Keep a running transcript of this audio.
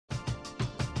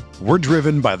We're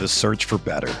driven by the search for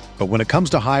better. But when it comes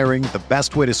to hiring, the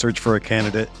best way to search for a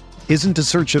candidate isn't to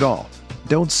search at all.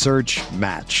 Don't search,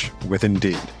 match with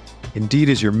Indeed. Indeed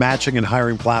is your matching and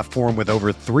hiring platform with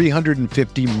over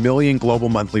 350 million global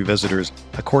monthly visitors,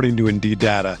 according to Indeed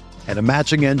data, and a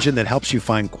matching engine that helps you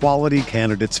find quality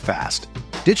candidates fast.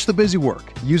 Ditch the busy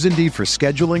work. Use Indeed for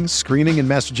scheduling, screening, and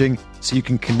messaging so you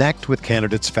can connect with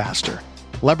candidates faster.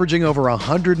 Leveraging over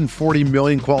 140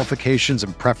 million qualifications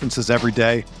and preferences every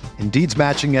day, Indeed's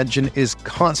matching engine is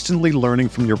constantly learning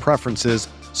from your preferences,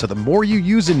 so the more you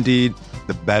use Indeed,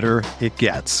 the better it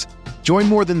gets. Join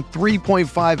more than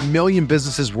 3.5 million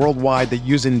businesses worldwide that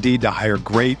use Indeed to hire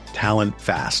great talent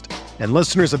fast. And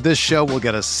listeners of this show will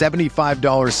get a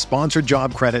 $75 sponsored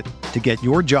job credit to get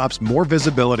your jobs more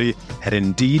visibility at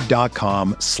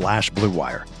Indeed.com/Blue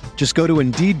Wire. Just go to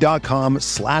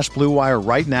Indeed.com/Blue Wire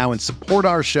right now and support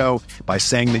our show by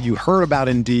saying that you heard about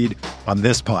Indeed on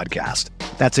this podcast.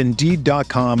 That's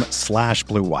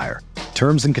Indeed.com/Blue Wire.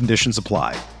 Terms and conditions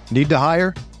apply. Need to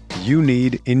hire? You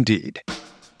need Indeed.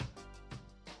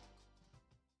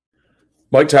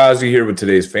 Mike Tazi here with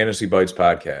today's Fantasy Bites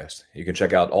podcast. You can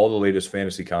check out all the latest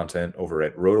fantasy content over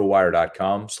at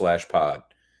rotowire.com/pod.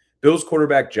 Bills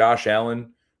quarterback Josh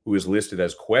Allen, who is listed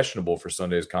as questionable for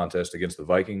Sunday's contest against the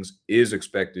Vikings, is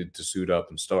expected to suit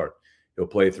up and start. He'll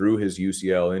play through his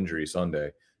UCL injury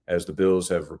Sunday, as the Bills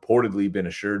have reportedly been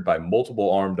assured by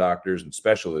multiple arm doctors and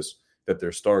specialists that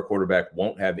their star quarterback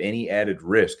won't have any added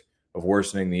risk of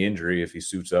worsening the injury if he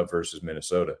suits up versus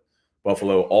Minnesota.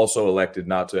 Buffalo also elected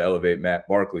not to elevate Matt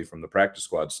Barkley from the practice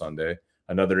squad Sunday,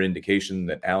 another indication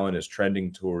that Allen is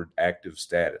trending toward active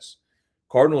status.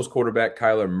 Cardinals quarterback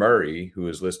Kyler Murray, who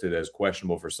is listed as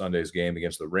questionable for Sunday's game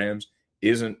against the Rams,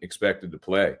 isn't expected to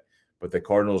play, but the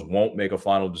Cardinals won't make a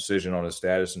final decision on his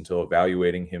status until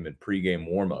evaluating him in pregame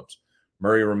warmups.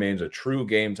 Murray remains a true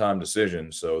game-time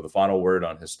decision, so the final word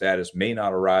on his status may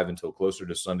not arrive until closer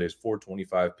to Sunday's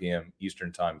 4:25 p.m.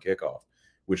 Eastern Time kickoff,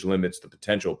 which limits the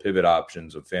potential pivot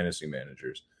options of fantasy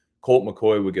managers. Colt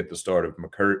McCoy would get the start of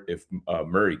McCurt if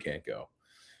Murray can't go.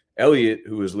 Zeke Elliott,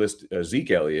 who is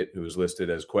listed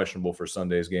as questionable for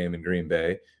Sunday's game in Green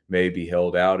Bay, may be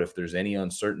held out if there's any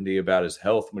uncertainty about his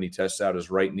health when he tests out his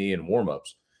right knee in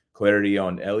warmups. Clarity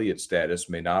on Elliott's status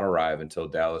may not arrive until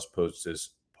Dallas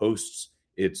posts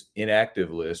its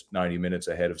inactive list 90 minutes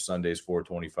ahead of Sunday's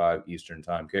 4:25 Eastern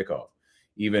Time kickoff.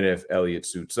 Even if Elliott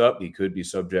suits up, he could be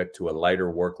subject to a lighter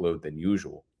workload than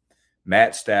usual.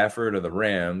 Matt Stafford of the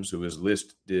Rams, who is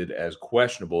listed as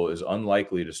questionable, is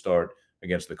unlikely to start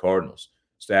against the Cardinals.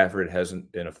 Stafford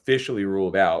hasn't been officially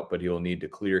ruled out, but he'll need to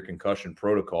clear concussion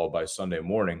protocol by Sunday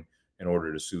morning in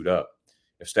order to suit up.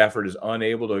 If Stafford is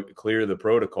unable to clear the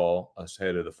protocol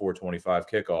ahead of the 4:25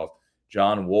 kickoff,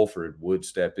 John Wolford would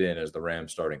step in as the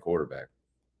Rams starting quarterback.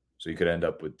 So you could end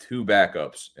up with two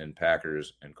backups in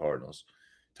Packers and Cardinals.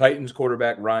 Titans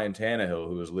quarterback Ryan Tannehill,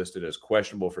 who is listed as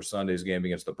questionable for Sunday's game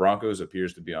against the Broncos,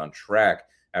 appears to be on track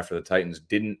after the Titans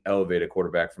didn't elevate a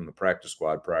quarterback from the practice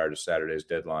squad prior to Saturday's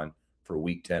deadline for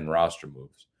Week 10 roster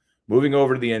moves. Moving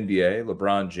over to the NBA,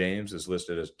 LeBron James is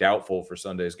listed as doubtful for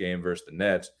Sunday's game versus the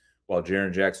Nets, while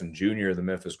Jaren Jackson Jr. of the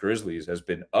Memphis Grizzlies has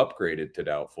been upgraded to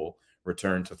doubtful,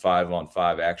 returned to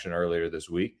 5-on-5 action earlier this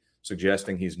week,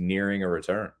 suggesting he's nearing a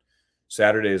return.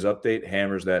 Saturday's update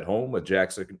hammers that home, with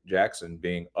Jackson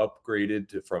being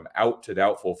upgraded from out to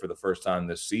doubtful for the first time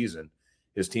this season.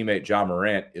 His teammate Ja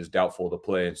Morant is doubtful to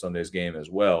play in Sunday's game as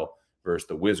well versus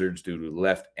the Wizards due to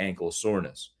left ankle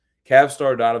soreness. Cavs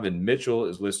star Donovan Mitchell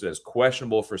is listed as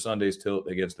questionable for Sunday's tilt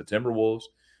against the Timberwolves.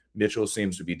 Mitchell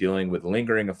seems to be dealing with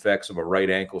lingering effects of a right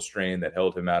ankle strain that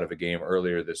held him out of a game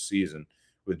earlier this season.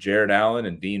 With Jared Allen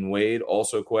and Dean Wade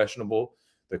also questionable,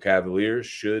 the Cavaliers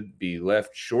should be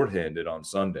left shorthanded on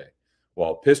Sunday,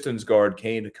 while Pistons guard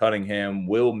Cade Cunningham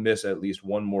will miss at least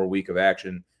one more week of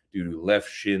action due to left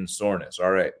shin soreness.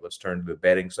 All right, let's turn to the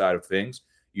betting side of things.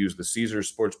 Use the Caesars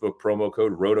Sportsbook promo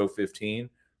code ROTO15,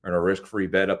 earn a risk-free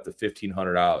bet up to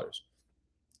 $1,500.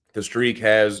 The streak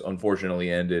has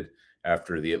unfortunately ended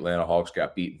after the Atlanta Hawks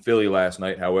got beat in Philly last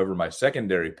night. However, my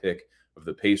secondary pick of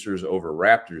the Pacers over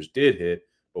Raptors did hit,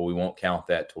 but we won't count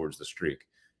that towards the streak.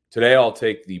 Today, I'll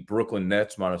take the Brooklyn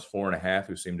Nets -4.5,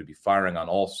 who seem to be firing on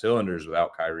all cylinders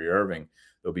without Kyrie Irving.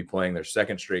 They'll be playing their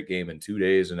second straight game in 2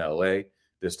 days in LA,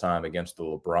 this time against the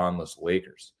LeBron-less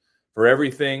Lakers. For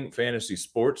everything fantasy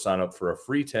sports, sign up for a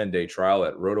free 10-day trial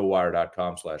at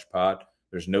rotowire.com/pod.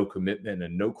 There's no commitment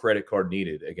and no credit card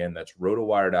needed. Again, that's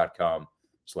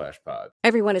rotowire.com/pod.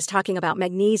 Everyone is talking about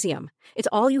magnesium. It's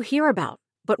all you hear about.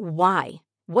 But why?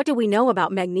 What do we know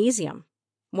about magnesium?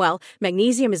 Well,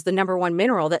 magnesium is the number one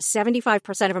mineral that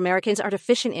 75% of Americans are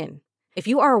deficient in. If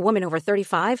you are a woman over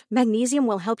 35, magnesium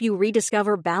will help you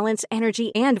rediscover balance,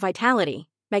 energy, and vitality.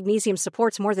 Magnesium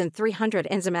supports more than 300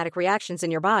 enzymatic reactions in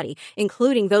your body,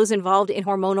 including those involved in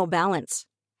hormonal balance.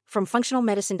 From functional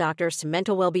medicine doctors to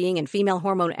mental well-being and female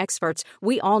hormone experts,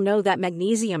 we all know that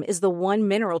magnesium is the one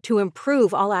mineral to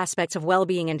improve all aspects of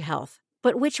well-being and health.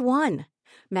 But which one?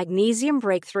 Magnesium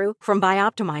Breakthrough from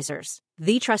Bioptimizers,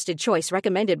 the trusted choice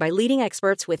recommended by leading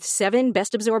experts with 7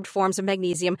 best-absorbed forms of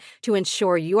magnesium to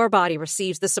ensure your body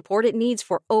receives the support it needs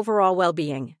for overall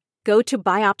well-being. Go to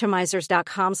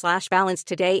bioptimizers.com/balance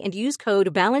today and use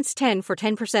code BALANCE10 for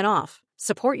 10% off.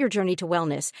 Support your journey to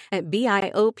wellness at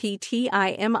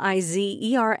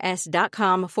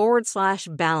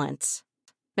bioptimizers.com/balance.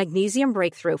 Magnesium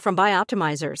Breakthrough from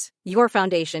Bioptimizers, your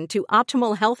foundation to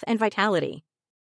optimal health and vitality.